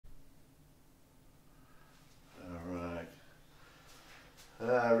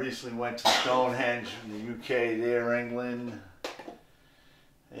recently went to Stonehenge in the UK there, England.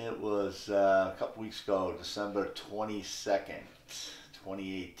 It was a couple weeks ago, December 22nd,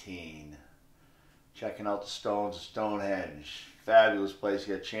 2018. Checking out the stones of Stonehenge. Fabulous place.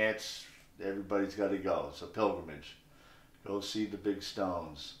 You get a chance, everybody's got to go. It's a pilgrimage. Go see the big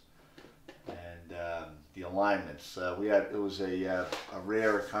stones. And the alignments. It was a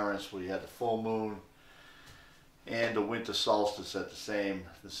rare occurrence where you had the full moon and the winter solstice at the same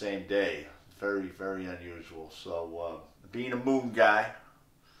day. Very, very unusual. So being a moon guy,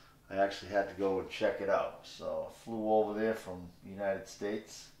 I actually had to go and check it out. So I flew over there from the United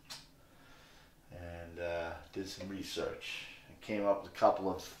States and did some research. I came up with a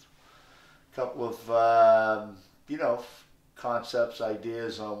couple of you know, concepts,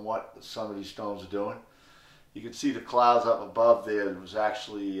 ideas on what some of these stones are doing. You can see the clouds up above there. It was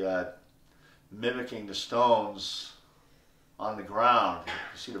actually mimicking the stones on the ground.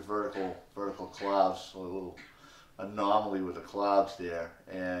 You see the vertical clouds, so a little anomaly with the clouds there,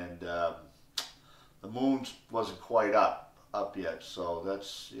 and the moon wasn't quite up yet, so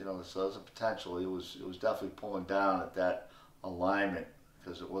that's, you know, so there's a potential. It was definitely pulling down at that alignment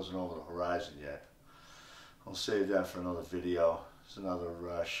because it wasn't over the horizon yet. I'll save that for another video. It's another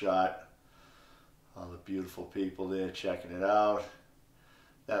shot. All the beautiful people there checking it out.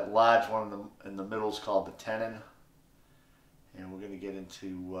 That large one in the middle is called the tenon, and we're going to get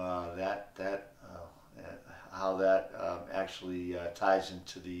into how that actually ties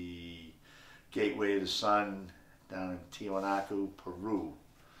into the Gateway of the Sun down in Tiahuanaco, Peru.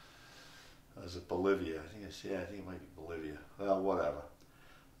 Is it Bolivia? I think it might be Bolivia. Well, whatever.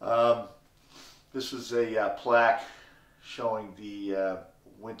 This is a plaque showing the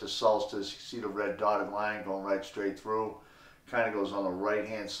winter solstice. You see the red dotted line going right straight through. Kind of goes on the right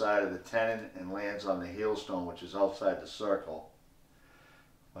hand side of the tenon and lands on the hailstone, which is outside the circle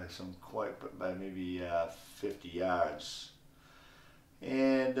by maybe 50 yards.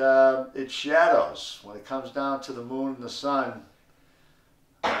 And it shadows. When it comes down to the moon and the sun,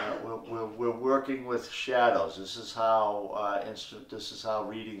 we're working with shadows. This is how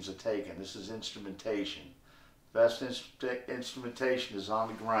readings are taken. This is instrumentation. Best instrumentation is on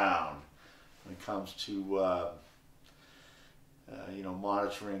the ground when it comes to you know,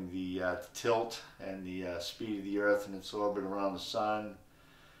 monitoring the tilt and the speed of the Earth in its orbit around the sun,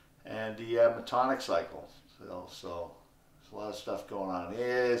 and the metonic cycle. So there's a lot of stuff going on.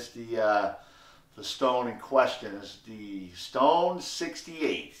 Here's the stone in question. Is the stone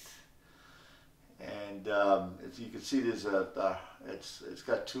 68th, and as you can see, there's it's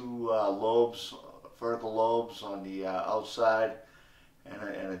got two lobes, vertical lobes on the outside, and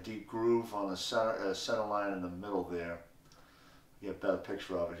a deep groove on the center line in the middle there. Get a better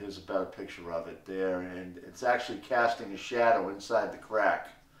picture of it. Here's a better picture of it there, and it's actually casting a shadow inside the crack.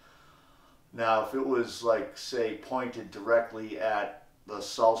 Now, if it was, like, say, pointed directly at the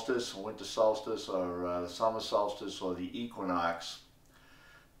solstice, winter solstice, or the summer solstice, or the equinox,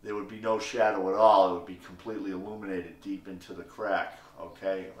 there would be no shadow at all. It would be completely illuminated deep into the crack,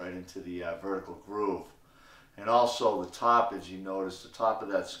 okay, right into the vertical groove. And also the top, as you notice, the top of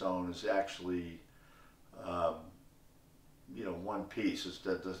that stone is actually you know, one piece. Is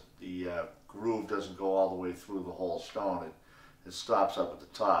that the groove doesn't go all the way through the whole stone. It stops up at the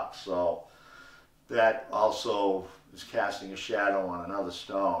top. So that also is casting a shadow on another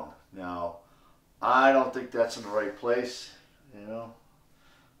stone. Now, I don't think that's in the right place. You know,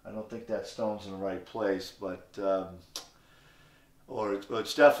 I don't think that stone's in the right place, but or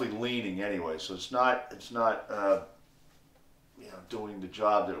it's definitely leaning anyway. So it's not you know, doing the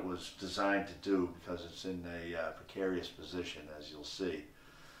job that it was designed to do, because it's in a precarious position, as you'll see.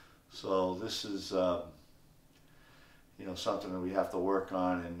 So this is you know, something that we have to work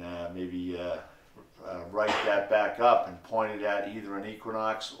on, and maybe write that back up and point it at either an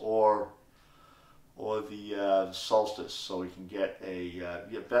equinox or the solstice, so we can get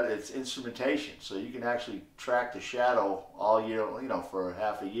better. It's instrumentation, so you can actually track the shadow all year, you know, for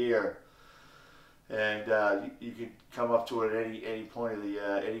half a year. And you could come up to it at any point of the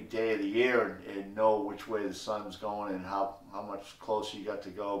any day of the year and know which way the sun's going and how much closer you got to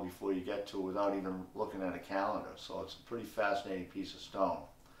go before you get to it without even looking at a calendar. So it's a pretty fascinating piece of stone,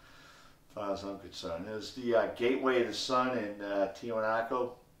 as far as I'm concerned. There's the Gateway of the Sun in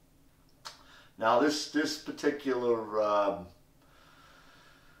Tiahuanaco. Now this particular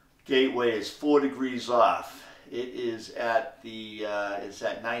gateway is 4 degrees off. It is at it's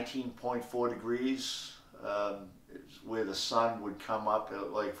at 19.4 degrees, where the sun would come up.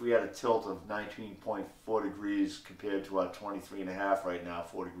 Like if we had a tilt of 19.4 degrees compared to our 23.5 right now,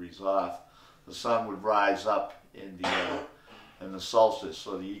 4 degrees off, the sun would rise up in and the solstice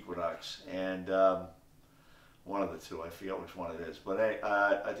or the equinox, and one of the two. I forget which one it is, but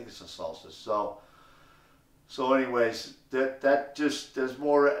I think it's the solstice. So anyways, that just, there's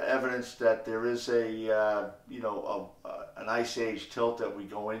more evidence that there is a an ice age tilt that we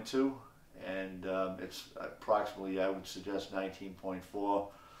go into, and it's approximately, I would suggest, 19.4.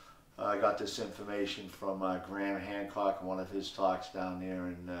 I got this information from Graham Hancock in one of his talks down there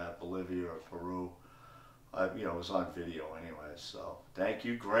in Bolivia or Peru. It was on video anyway, so thank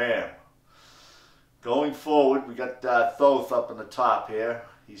you, Graham. Going forward, we got Thoth up in the top here.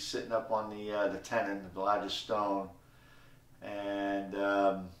 He's sitting up on the tenon, the largest stone, and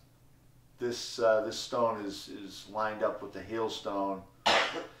this stone is lined up with the heel stone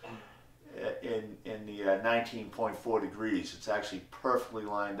in the 19.4 degrees. It's actually perfectly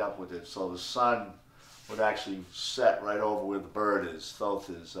lined up with it, so the sun would actually set right over where the bird is. Thoth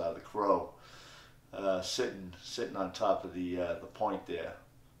is the crow, sitting on top of the point there.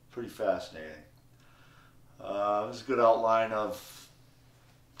 Pretty fascinating. This is a good outline of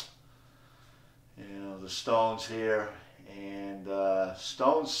the stones here, and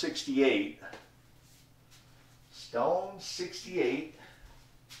stone 68. Stone 68.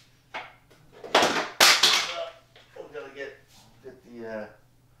 We gotta get the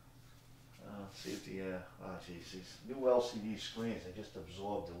see if the oh geez, these new LCD screens, they just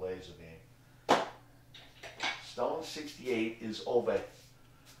absorb the laser beam. Stone 68 is over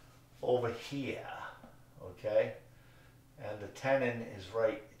here, okay, and the tenon is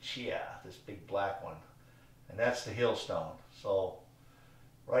right here, this big black one, and that's the heel stone. So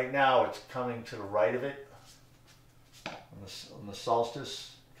right now it's coming to the right of it. On the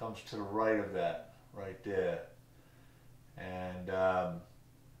solstice, it comes to the right of that, right there, and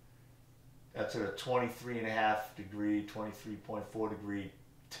that's at a 23.5 degree, 23.4 degree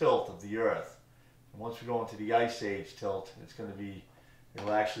tilt of the Earth. And once we go into the Ice Age tilt,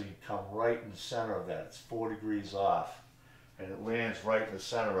 it'll actually come right in the center of that. It's 4 degrees off, and it lands right in the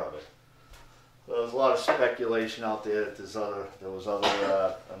center of it. So there's a lot of speculation out there that there was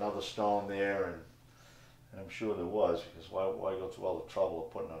another stone there, and I'm sure there was, because why go through all the trouble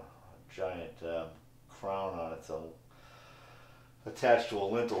of putting a giant crown on it to attach to a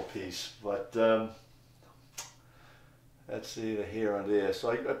lintel piece? But that's either here or there.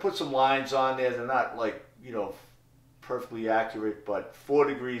 So I put some lines on there. They're not like, perfectly accurate, but 4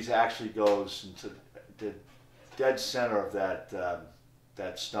 degrees actually goes into the dead center of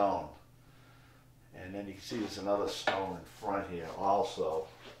that stone. And then you can see there's another stone in front here also.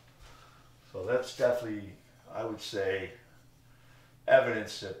 So that's definitely, I would say,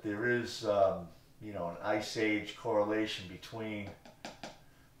 evidence that there is, an Ice Age correlation between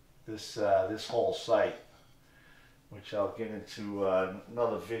this whole site, which I'll get into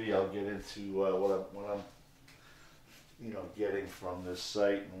another video. I'll get into what I'm getting from this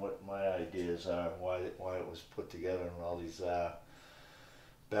site and what my ideas are, why it was put together, and all these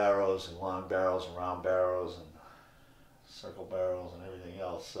barrows and long barrows and round barrows and circle barrels and everything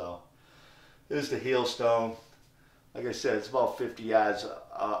else. So there's the heel stone. Like I said, it's about 50 yards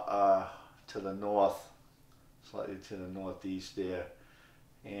to the north, slightly to the northeast there,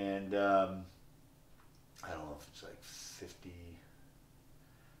 and I don't know if it's like 50,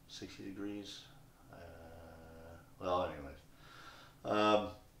 60 degrees. Well,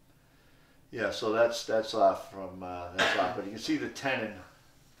 anyways, yeah. So that's off from that's off. But you can see the tenon.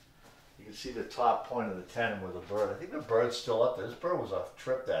 You can see the top point of the tenon with the bird. I think the bird's still up there. This bird was off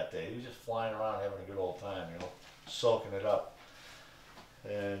trip that day. He was just flying around having a good old time, soaking it up,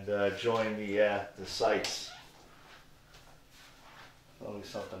 and enjoying the sights. Always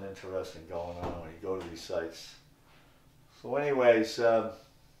something interesting going on when you go to these sites. So anyways,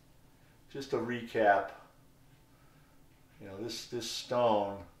 just a recap. This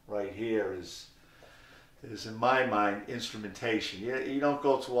stone right here is in my mind instrumentation. You don't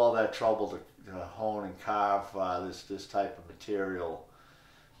go through all that trouble to hone and carve this type of material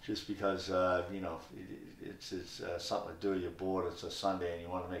just because it's something to do. You're bored. It's a Sunday and you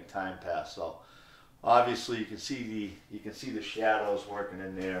want to make time pass. So obviously you can see the shadows working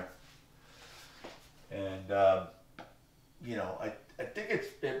in there, and I think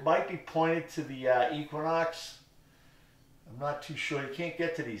it might be pointed to the equinox. I'm not too sure. You can't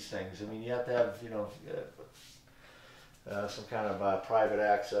get to these things. I mean, you have to have some kind of private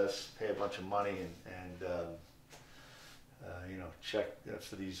access, pay a bunch of money, and check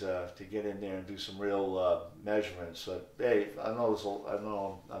for these to get in there and do some real measurements. So hey, I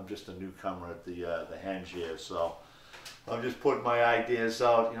know I'm just a newcomer at the henge here, so I'm just putting my ideas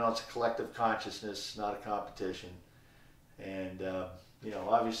out. It's a collective consciousness, not a competition, and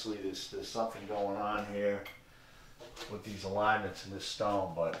obviously there's something going on here. with these alignments in this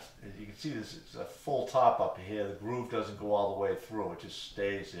stone, but as you can see, this is a full top up here. The groove doesn't go all the way through; it just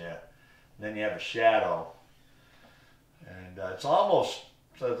stays there. And then you have a shadow, and it's almost,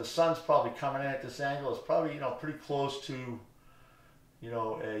 so the sun's probably coming in at this angle. It's probably, pretty close to,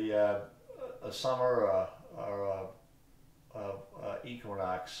 a summer or a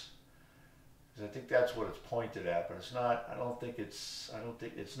equinox. Because I think that's what it's pointed at, but it's not. I don't think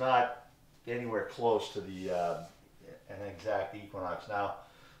it's not anywhere close to the an exact equinox. Now,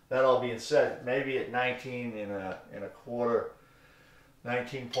 that all being said, maybe at 19 and a quarter,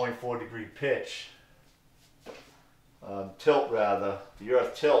 19.4 degree pitch, tilt rather, the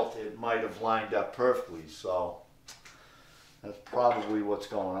Earth tilt, it might have lined up perfectly. So that's probably what's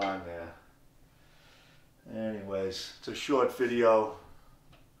going on there. Anyways, it's a short video,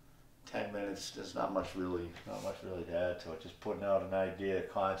 10 minutes. There's not much really to add to it. Just putting out an idea, a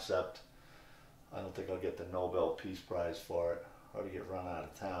concept. I don't think I'll get the Nobel Peace Prize for it, or to get run out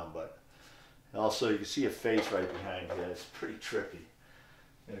of town. But also, you can see a face right behind here. It's pretty trippy.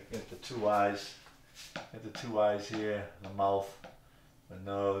 Get the two eyes. Get the two eyes here, the mouth, the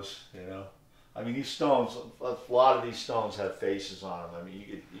nose. I mean, these stones. A lot of these stones have faces on them. I mean,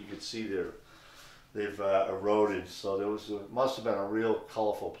 you could see they've eroded. So it must have been a real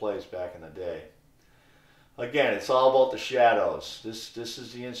colorful place back in the day. Again, it's all about the shadows. This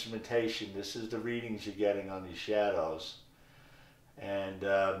is the instrumentation. This is the readings you're getting on these shadows. And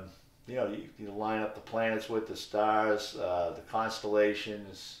you line up the planets with the stars, the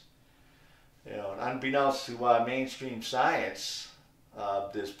constellations. And unbeknownst to mainstream science,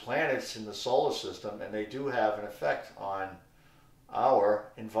 there's planets in the solar system, and they do have an effect on our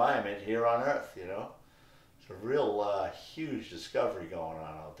environment here on Earth. It's a real huge discovery going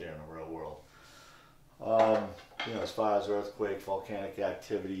on out there in the real world. As far as earthquake, volcanic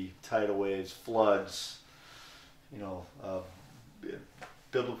activity, tidal waves, floods,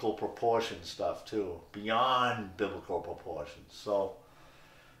 biblical proportion stuff too, beyond biblical proportions. So,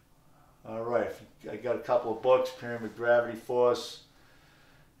 all right, I got a couple of books, Pyramid Gravity Force,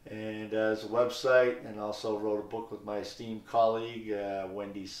 and as a website, and also wrote a book with my esteemed colleague,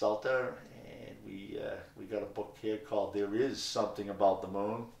 Wendy Salter, and we got a book here called There Is Something About the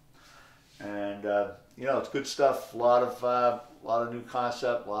Moon. And it's good stuff. A lot of new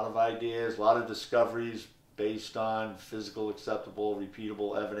concept, a lot of ideas, a lot of discoveries based on physical, acceptable,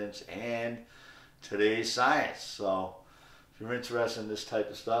 repeatable evidence and today's science. So, if you're interested in this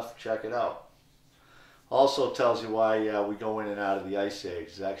type of stuff, check it out. Also tells you why we go in and out of the ice age.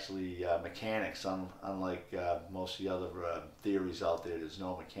 It's actually mechanics. Unlike most of the other theories out there, there's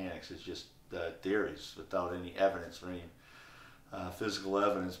no mechanics. It's just theories without any evidence or any physical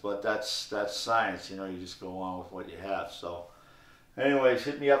evidence, but that's science. You just go on with what you have. So anyways,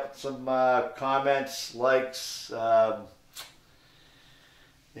 hit me up with some comments, likes,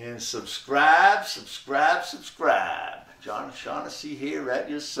 and subscribe. John Shaughnessy here at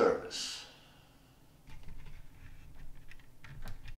your service.